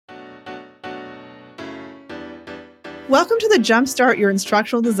Welcome to the Jumpstart Your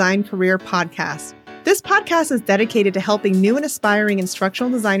Instructional Design Career podcast. This podcast is dedicated to helping new and aspiring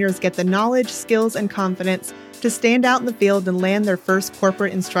instructional designers get the knowledge, skills, and confidence to stand out in the field and land their first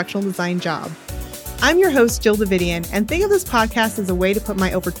corporate instructional design job. I'm your host, Jill Davidian, and think of this podcast as a way to put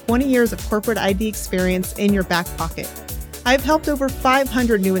my over 20 years of corporate ID experience in your back pocket. I've helped over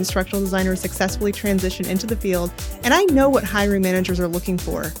 500 new instructional designers successfully transition into the field, and I know what hiring managers are looking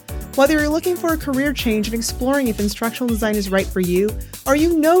for. Whether you're looking for a career change and exploring if instructional design is right for you, or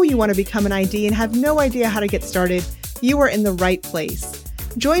you know you want to become an ID and have no idea how to get started, you are in the right place.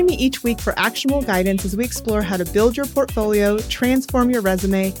 Join me each week for actionable guidance as we explore how to build your portfolio, transform your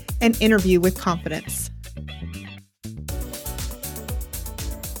resume, and interview with confidence.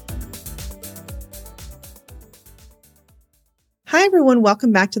 Hi, everyone.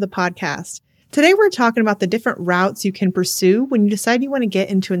 Welcome back to the podcast. Today, we're talking about the different routes you can pursue when you decide you want to get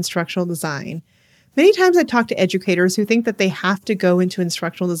into instructional design. Many times I talk to educators who think that they have to go into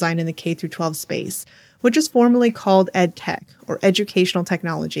instructional design in the K-12 space, which is formerly called EdTech or educational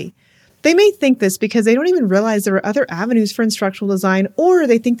technology. They may think this because they don't even realize there are other avenues for instructional design, or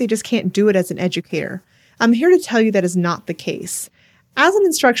they think they just can't do it as an educator. I'm here to tell you that is not the case. As an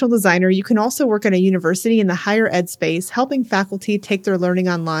instructional designer, you can also work at a university in the higher ed space, helping faculty take their learning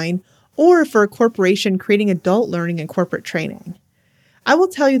online, or for a corporation creating adult learning and corporate training. I will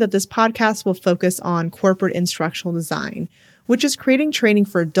tell you that this podcast will focus on corporate instructional design, which is creating training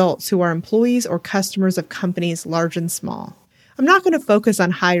for adults who are employees or customers of companies large and small. I'm not going to focus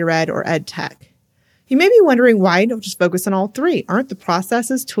on higher ed or ed tech. You may be wondering why I don't just focus on all three. Aren't the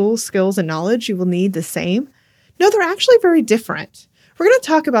processes, tools, skills, and knowledge you will need the same? No, they're actually very different. We're going to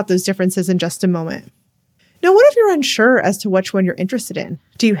talk about those differences in just a moment. Now, what if you're unsure as to which one you're interested in?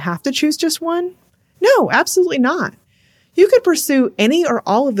 Do you have to choose just one? No, absolutely not. You could pursue any or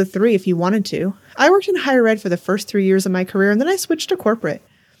all of the three if you wanted to. I worked in higher ed for the first 3 years of my career, and then I switched to corporate.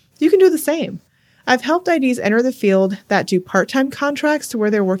 You can do the same. I've helped IDs enter the field that do part-time contracts to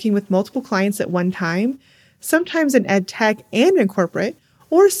where they're working with multiple clients at one time, sometimes in ed tech and in corporate,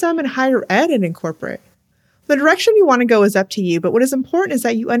 or some in higher ed and in corporate. The direction you want to go is up to you, but what is important is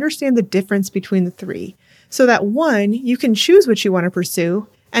that you understand the difference between the three, so that one, you can choose what you want to pursue,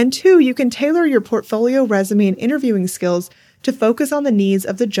 and two, you can tailor your portfolio, resume, and interviewing skills to focus on the needs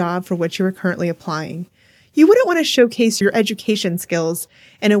of the job for which you are currently applying. You wouldn't want to showcase your education skills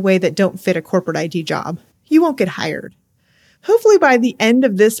in a way that don't fit a corporate ID job. You won't get hired. Hopefully by the end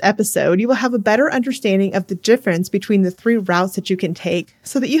of this episode, you will have a better understanding of the difference between the three routes that you can take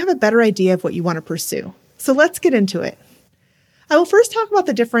so that you have a better idea of what you want to pursue. So let's get into it. I will first talk about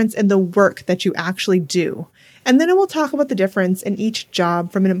the difference in the work that you actually do, and then I will talk about the difference in each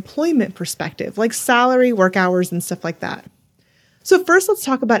job from an employment perspective, like salary, work hours, and stuff like that. So first, let's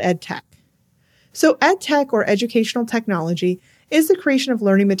talk about EdTech. So EdTech, or educational technology, is the creation of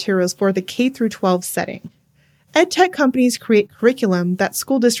learning materials for the K-12 setting. EdTech companies create curriculum that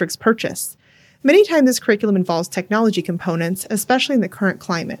school districts purchase. Many times this curriculum involves technology components, especially in the current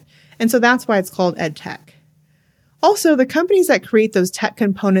climate, and so that's why it's called EdTech. Also, the companies that create those tech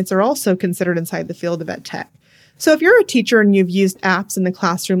components are also considered inside the field of EdTech. So if you're a teacher and you've used apps in the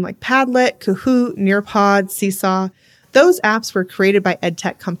classroom like Padlet, Kahoot, Nearpod, Seesaw, those apps were created by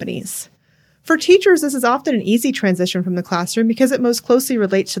EdTech companies. For teachers, this is often an easy transition from the classroom because it most closely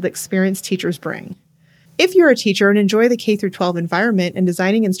relates to the experience teachers bring. If you're a teacher and enjoy the K-12 environment and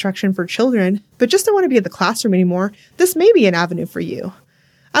designing instruction for children, but just don't want to be in the classroom anymore, this may be an avenue for you.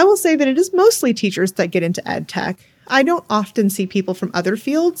 I will say that it is mostly teachers that get into EdTech. I don't often see people from other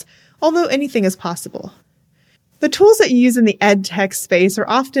fields, although anything is possible. The tools that you use in the EdTech space are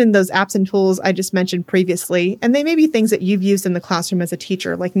often those apps and tools I just mentioned previously, and they may be things that you've used in the classroom as a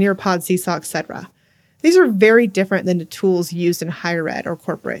teacher, like Nearpod, Seesaw, etc. These are very different than the tools used in higher ed or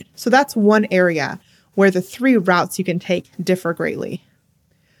corporate, so that's one area where the three routes you can take differ greatly.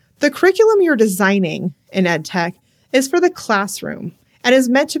 The curriculum you're designing in EdTech is for the classroom, and is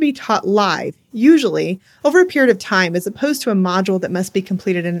meant to be taught live, usually over a period of time, as opposed to a module that must be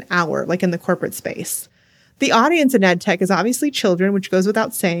completed in an hour, like in the corporate space. The audience in EdTech is obviously children, which goes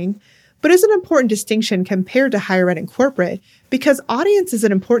without saying, but is an important distinction compared to higher ed and corporate, because audience is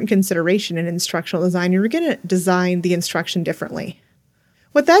an important consideration in instructional design. You're going to design the instruction differently.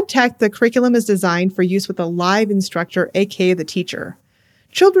 With EdTech, the curriculum is designed for use with a live instructor, aka the teacher.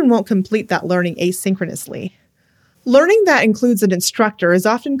 Children won't complete that learning asynchronously. Learning that includes an instructor is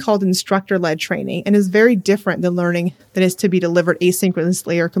often called instructor-led training and is very different than learning that is to be delivered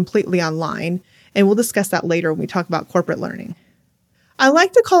asynchronously or completely online, and we'll discuss that later when we talk about corporate learning. I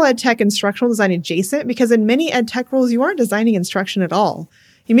like to call EdTech instructional design adjacent because in many EdTech roles, you aren't designing instruction at all.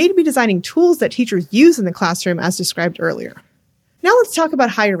 You may be designing tools that teachers use in the classroom as described earlier. Now let's talk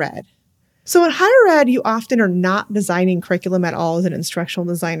about higher ed. So in higher ed, you often are not designing curriculum at all as an instructional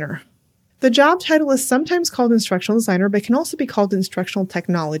designer. The job title is sometimes called instructional designer, but can also be called instructional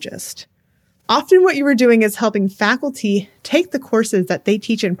technologist. Often what you are doing is helping faculty take the courses that they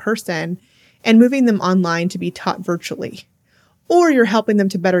teach in person and moving them online to be taught virtually. Or you're helping them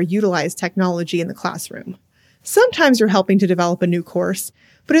to better utilize technology in the classroom. Sometimes you're helping to develop a new course,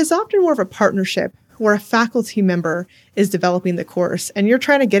 but it's often more of a partnership where a faculty member is developing the course and you're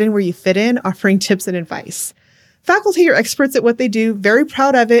trying to get in where you fit in, offering tips and advice. Faculty are experts at what they do, very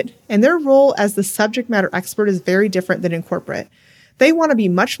proud of it, and their role as the subject matter expert is very different than in corporate. They want to be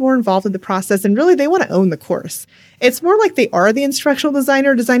much more involved in the process, and really they want to own the course. It's more like they are the instructional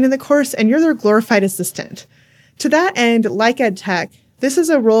designer designing the course, and you're their glorified assistant. To that end, like EdTech, this is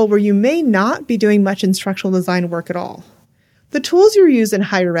a role where you may not be doing much instructional design work at all. The tools you use in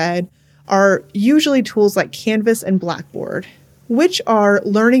higher ed are usually tools like Canvas and Blackboard, which are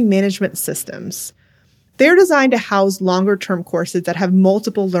learning management systems. They're designed to house longer-term courses that have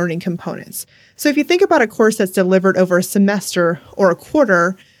multiple learning components. So if you think about a course that's delivered over a semester or a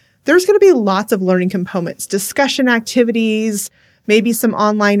quarter, there's going to be lots of learning components, discussion activities, maybe some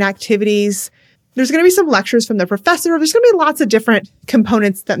online activities. There's going to be some lectures from the professor. There's going to be lots of different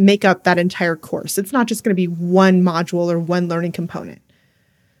components that make up that entire course. It's not just going to be one module or one learning component.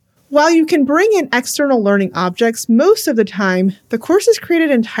 While you can bring in external learning objects, most of the time, the course is created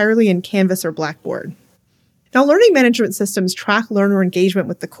entirely in Canvas or Blackboard. Now, learning management systems track learner engagement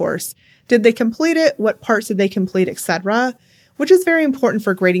with the course. Did they complete it? What parts did they complete, etc., which is very important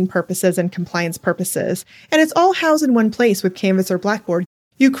for grading purposes and compliance purposes. And it's all housed in one place with Canvas or Blackboard.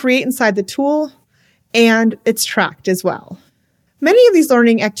 You create inside the tool, and it's tracked as well. Many of these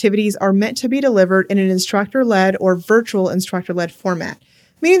learning activities are meant to be delivered in an instructor-led or virtual instructor-led format,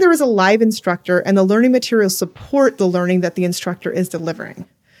 meaning there is a live instructor and the learning materials support the learning that the instructor is delivering.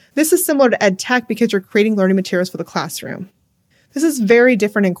 This is similar to EdTech because you're creating learning materials for the classroom. This is very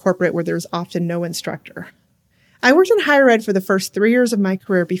different in corporate where there's often no instructor. I worked in higher ed for the first 3 years of my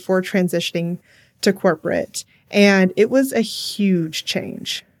career before transitioning to corporate, and it was a huge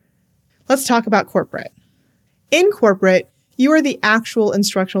change. Let's talk about corporate. In corporate, you are the actual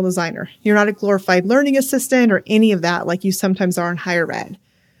instructional designer. You're not a glorified learning assistant or any of that like you sometimes are in higher ed.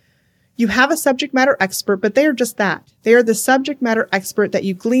 You have a subject matter expert, but they are just that. They are the subject matter expert that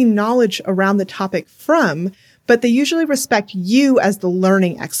you glean knowledge around the topic from, but they usually respect you as the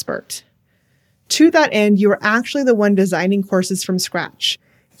learning expert. To that end, you are actually the one designing courses from scratch.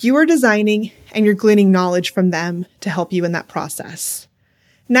 You are designing and you're gleaning knowledge from them to help you in that process.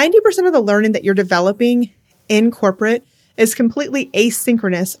 90% of the learning that you're developing in corporate is completely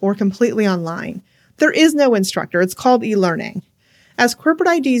asynchronous or completely online. There is no instructor. It's called e-learning. As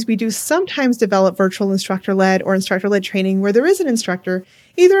corporate IDs, we do sometimes develop virtual instructor-led or instructor-led training where there is an instructor,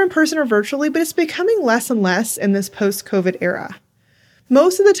 either in person or virtually, but it's becoming less and less in this post-COVID era.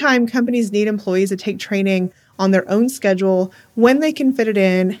 Most of the time, companies need employees to take training on their own schedule when they can fit it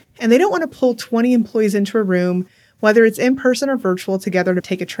in, and they don't want to pull 20 employees into a room, whether it's in person or virtual, together to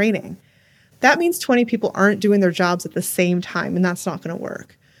take a training. That means 20 people aren't doing their jobs at the same time, and that's not going to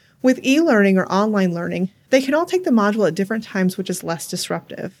work. With e-learning or online learning, they can all take the module at different times, which is less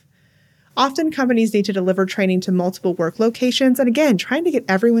disruptive. Often companies need to deliver training to multiple work locations, and again, trying to get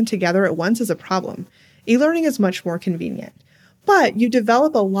everyone together at once is a problem. E-learning is much more convenient. But you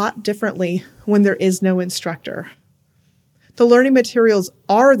develop a lot differently when there is no instructor. The learning materials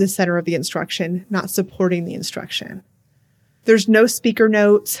are the center of the instruction, not supporting the instruction. There's no speaker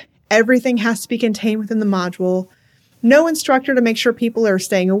notes. Everything has to be contained within the module. No instructor to make sure people are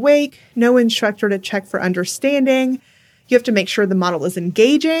staying awake. No instructor to check for understanding. You have to make sure the model is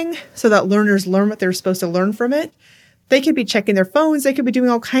engaging so that learners learn what they're supposed to learn from it. They could be checking their phones. They could be doing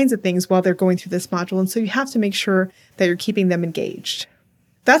all kinds of things while they're going through this module. And so you have to make sure that you're keeping them engaged.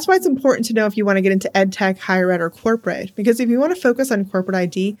 That's why it's important to know if you want to get into EdTech, higher ed, or corporate, because if you want to focus on corporate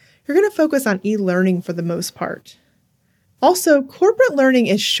ID, you're going to focus on e-learning for the most part. Also, corporate learning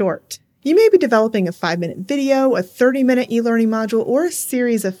is short. You may be developing a 5-minute video, a 30-minute e-learning module, or a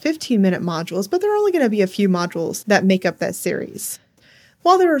series of 15-minute modules, but there are only going to be a few modules that make up that series.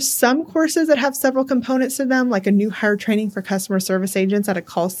 While there are some courses that have several components to them, like a new hire training for customer service agents at a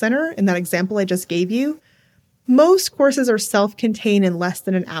call center, in that example I just gave you, most courses are self-contained in less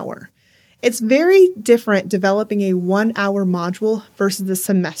than an hour. It's very different developing a 1-hour module versus a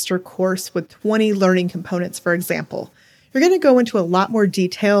semester course with 20 learning components, for example. You're going to go into a lot more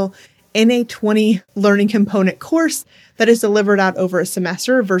detail in a 20 learning component course that is delivered out over a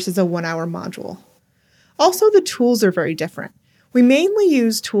semester versus a 1-hour module. Also, the tools are very different. We mainly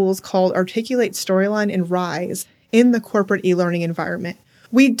use tools called Articulate Storyline and Rise in the corporate e-learning environment.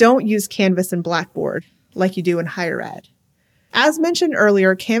 We don't use Canvas and Blackboard like you do in higher ed. As mentioned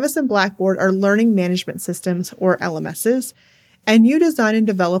earlier, Canvas and Blackboard are learning management systems, or LMSs, and you design and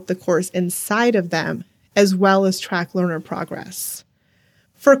develop the course inside of them, as well as track learner progress.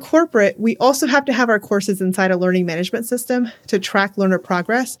 For corporate, we also have to have our courses inside a learning management system to track learner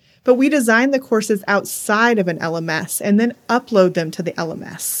progress, but we design the courses outside of an LMS and then upload them to the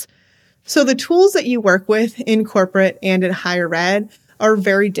LMS. So the tools that you work with in corporate and in higher ed are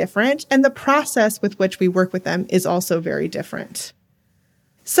very different, and the process with which we work with them is also very different.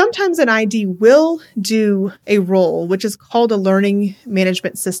 Sometimes an ID will do a role, which is called a learning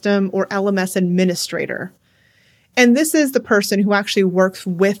management system or LMS administrator. And this is the person who actually works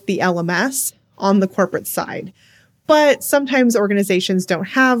with the LMS on the corporate side. But sometimes organizations don't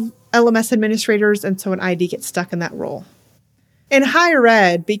have LMS administrators, and so an ID gets stuck in that role. In higher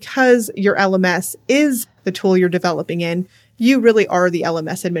ed, because your LMS is the tool you're developing in, you really are the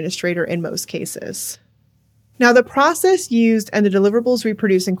LMS administrator in most cases. Now, the process used and the deliverables we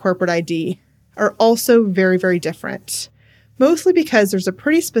produce in corporate ID are also very, very different, mostly because there's a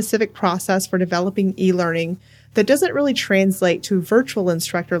pretty specific process for developing e-learning that doesn't really translate to virtual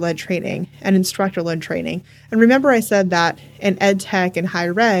instructor-led training and instructor-led training. And remember I said that in ed tech and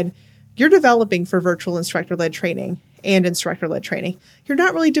higher ed, you're developing for virtual instructor-led training and instructor-led training. You're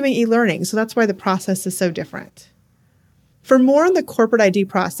not really doing e-learning, so that's why the process is so different. For more on the corporate ID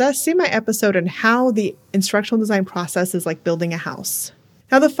process, see my episode on how the instructional design process is like building a house.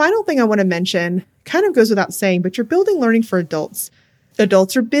 Now, the final thing I want to mention kind of goes without saying, but you're building learning for adults.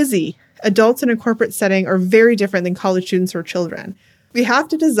 Adults are busy. Adults in a corporate setting are very different than college students or children. We have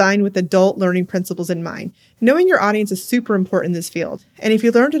to design with adult learning principles in mind. Knowing your audience is super important in this field. And if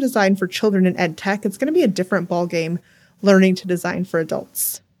you learn to design for children in ed tech, it's going to be a different ballgame learning to design for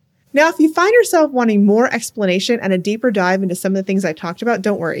adults. Now, if you find yourself wanting more explanation and a deeper dive into some of the things I talked about,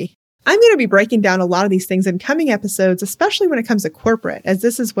 don't worry. I'm going to be breaking down a lot of these things in coming episodes, especially when it comes to corporate, as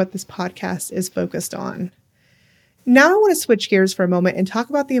this is what this podcast is focused on. Now I want to switch gears for a moment and talk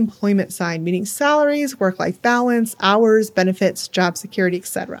about the employment side, meaning salaries, work-life balance, hours, benefits, job security,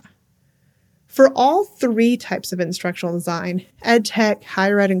 etc. For all three types of instructional design, ed tech,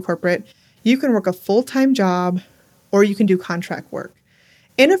 higher ed, and corporate, you can work a full-time job or you can do contract work.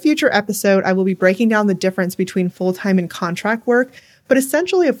 In a future episode, I will be breaking down the difference between full-time and contract work, but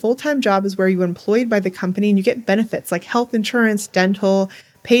essentially a full-time job is where you're employed by the company and you get benefits like health insurance, dental,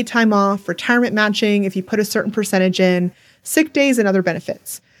 paid time off, retirement matching if you put a certain percentage in, sick days, and other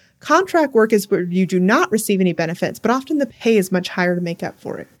benefits. Contract work is where you do not receive any benefits, but often the pay is much higher to make up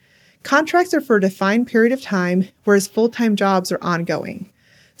for it. Contracts are for a defined period of time, whereas full-time jobs are ongoing.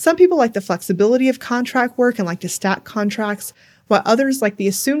 Some people like the flexibility of contract work and like to stack contracts, while others like the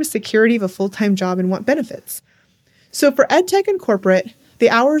assumed security of a full-time job and want benefits. So for EdTech and corporate, the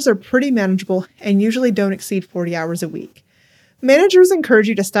hours are pretty manageable and usually don't exceed 40 hours a week. Managers encourage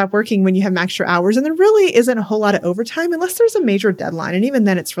you to stop working when you have extra hours, and there really isn't a whole lot of overtime unless there's a major deadline, and even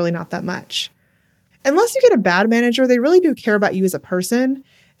then it's really not that much. Unless you get a bad manager, they really do care about you as a person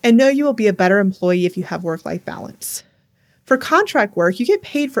and know you will be a better employee if you have work-life balance. For contract work, you get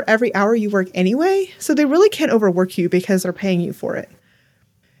paid for every hour you work anyway, so they really can't overwork you because they're paying you for it.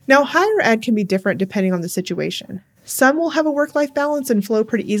 Now, higher ed can be different depending on the situation. Some will have a work-life balance and flow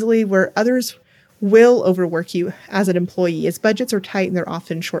pretty easily, where others will overwork you as an employee, as budgets are tight and they're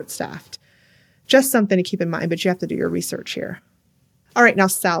often short-staffed. Just something to keep in mind, but you have to do your research here. All right, now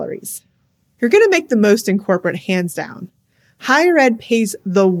salaries. You're going to make the most in corporate, hands down. Higher ed pays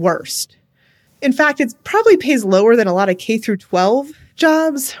the worst. In fact, it probably pays lower than a lot of K through 12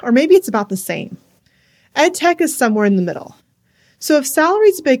 jobs, or maybe it's about the same. Ed tech is somewhere in the middle. So if salary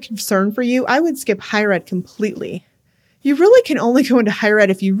is a big concern for you, I would skip higher ed completely. You really can only go into higher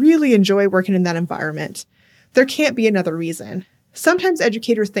ed if you really enjoy working in that environment. There can't be another reason. Sometimes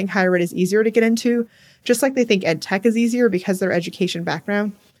educators think higher ed is easier to get into, just like they think ed tech is easier because of their education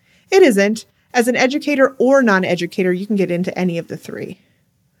background. It isn't. As an educator or non-educator, you can get into any of the three.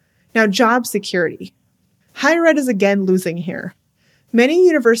 Now, job security. Higher ed is again losing here. Many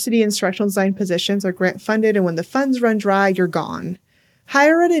university instructional design positions are grant funded, and when the funds run dry, you're gone.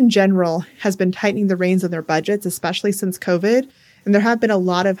 Higher ed in general has been tightening the reins on their budgets, especially since COVID, and there have been a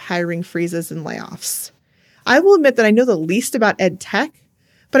lot of hiring freezes and layoffs. I will admit that I know the least about ed tech,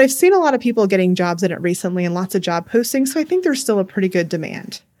 but I've seen a lot of people getting jobs in it recently and lots of job postings, so I think there's still a pretty good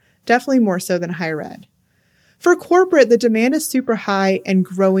demand. Definitely more so than higher ed. For corporate, the demand is super high and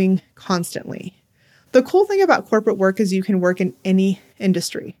growing constantly. The cool thing about corporate work is you can work in any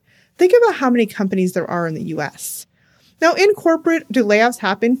industry. Think about how many companies there are in the US. Now, in corporate, do layoffs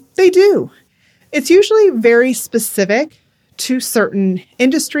happen? They do. It's usually very specific to certain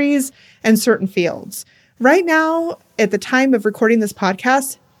industries and certain fields. Right now, at the time of recording this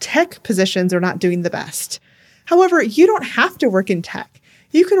podcast, tech positions are not doing the best. However, you don't have to work in tech.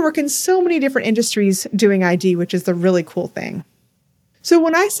 You can work in so many different industries doing ID, which is the really cool thing. So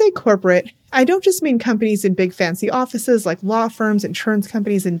when I say corporate, I don't just mean companies in big fancy offices like law firms, insurance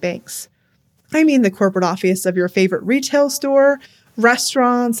companies, and banks. I mean the corporate office of your favorite retail store,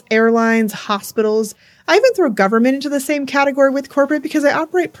 restaurants, airlines, hospitals. I even throw government into the same category with corporate because they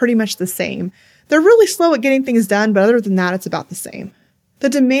operate pretty much the same. They're really slow at getting things done, but other than that, it's about the same. The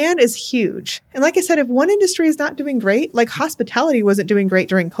demand is huge. And like I said, if one industry is not doing great, like hospitality wasn't doing great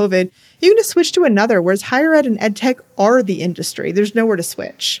during COVID, you can just switch to another, whereas higher ed and ed tech are the industry. There's nowhere to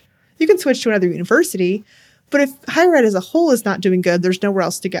switch. You can switch to another university, but if higher ed as a whole is not doing good, there's nowhere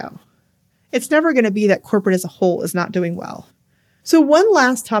else to go. It's never going to be that corporate as a whole is not doing well. So one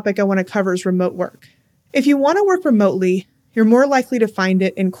last topic I want to cover is remote work. If you want to work remotely, you're more likely to find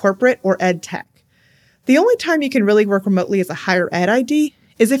it in corporate or ed tech. The only time you can really work remotely as a higher ed ID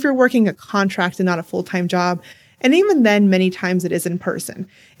is if you're working a contract and not a full-time job. And even then, many times it is in person.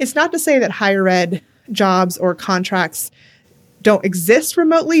 It's not to say that higher ed jobs or contracts don't exist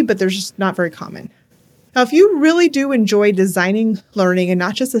remotely, but they're just not very common. Now, if you really do enjoy designing learning and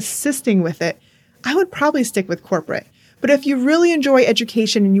not just assisting with it, I would probably stick with corporate. But if you really enjoy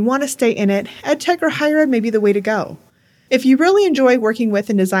education and you want to stay in it, ed tech or higher ed may be the way to go. If you really enjoy working with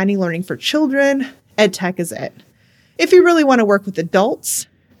and designing learning for children, ed tech is it. If you really want to work with adults,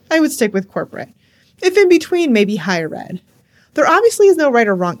 I would stick with corporate. If in between, maybe higher ed. There obviously is no right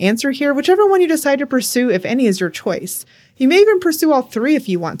or wrong answer here. Whichever one you decide to pursue, if any, is your choice. You may even pursue all three if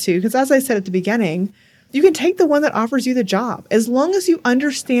you want to, because as I said at the beginning, you can take the one that offers you the job, as long as you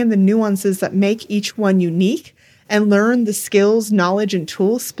understand the nuances that make each one unique and learn the skills, knowledge, and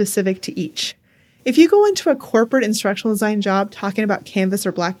tools specific to each. If you go into a corporate instructional design job talking about Canvas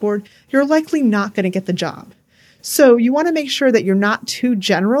or Blackboard, you're likely not going to get the job. So you want to make sure that you're not too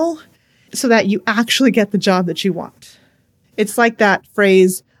general so that you actually get the job that you want. It's like that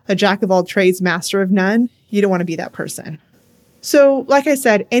phrase, a jack of all trades, master of none. You don't want to be that person. So like I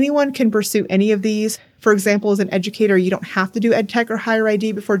said, anyone can pursue any of these. For example, as an educator, you don't have to do ed tech or higher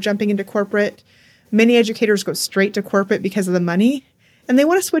ID before jumping into corporate. Many educators go straight to corporate because of the money, and they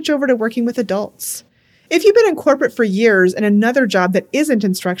want to switch over to working with adults. If you've been in corporate for years and another job that isn't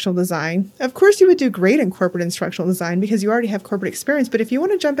instructional design, of course you would do great in corporate instructional design because you already have corporate experience. But if you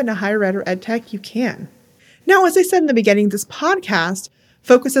want to jump into higher ed or ed tech, you can. Now, as I said in the beginning, this podcast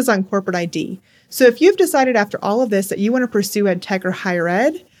focuses on corporate ID. So if you've decided after all of this that you want to pursue ed tech or higher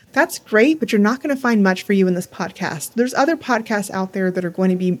ed, that's great, but you're not going to find much for you in this podcast. There's other podcasts out there that are going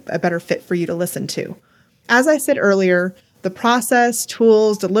to be a better fit for you to listen to. As I said earlier, the process,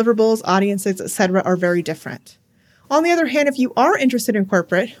 tools, deliverables, audiences, etc. are very different. On the other hand, if you are interested in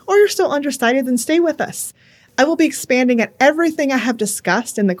corporate or you're still undecided, then stay with us. I will be expanding on everything I have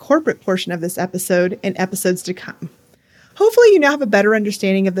discussed in the corporate portion of this episode in episodes to come. Hopefully you now have a better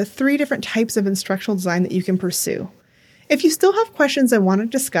understanding of the 3 different types of instructional design that you can pursue. If you still have questions and want to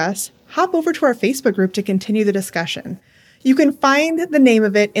discuss, hop over to our Facebook group to continue the discussion. You can find the name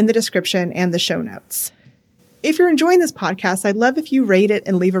of it in the description and the show notes. If you're enjoying this podcast, I'd love if you rate it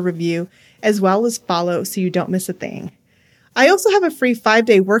and leave a review, as well as follow so you don't miss a thing. I also have a free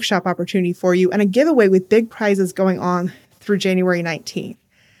 5-day workshop opportunity for you and a giveaway with big prizes going on through January 19th.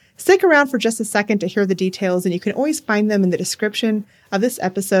 Stick around for just a second to hear the details, and you can always find them in the description of this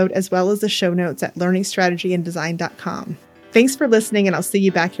episode, as well as the show notes at learningstrategyanddesign.com. Thanks for listening, and I'll see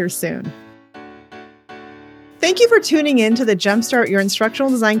you back here soon. Thank you for tuning in to the Jumpstart Your Instructional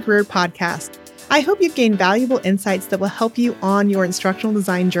Design Career podcast. I hope you've gained valuable insights that will help you on your instructional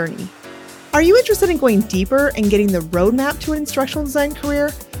design journey. Are you interested in going deeper and getting the roadmap to an instructional design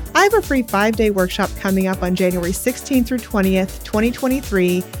career? I have a free 5-day workshop coming up on January 16th through 20th,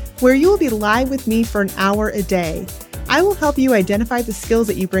 2023, where you will be live with me for an hour a day. I will help you identify the skills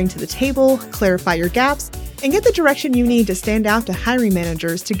that you bring to the table, clarify your gaps, and get the direction you need to stand out to hiring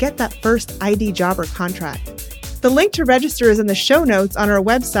managers to get that first ID job or contract. The link to register is in the show notes on our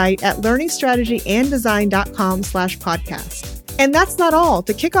website at learningstrategyanddesign.com/podcast. And that's not all.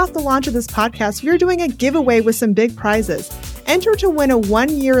 To kick off the launch of this podcast, we are doing a giveaway with some big prizes. Enter to win a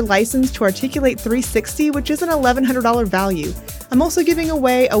 1-year license to Articulate 360, which is an $1,100 value. I'm also giving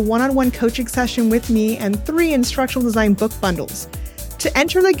away a one-on-one coaching session with me and 3 instructional design book bundles. To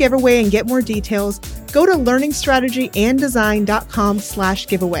enter the giveaway and get more details, go to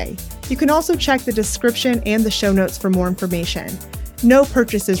learningstrategyanddesign.com/giveaway. You can also check the description and the show notes for more information. No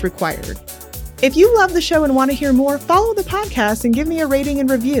purchase is required. If you love the show and want to hear more, follow the podcast and give me a rating and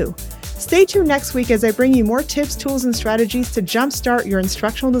review. Stay tuned next week as I bring you more tips, tools, and strategies to jumpstart your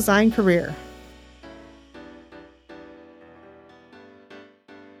instructional design career.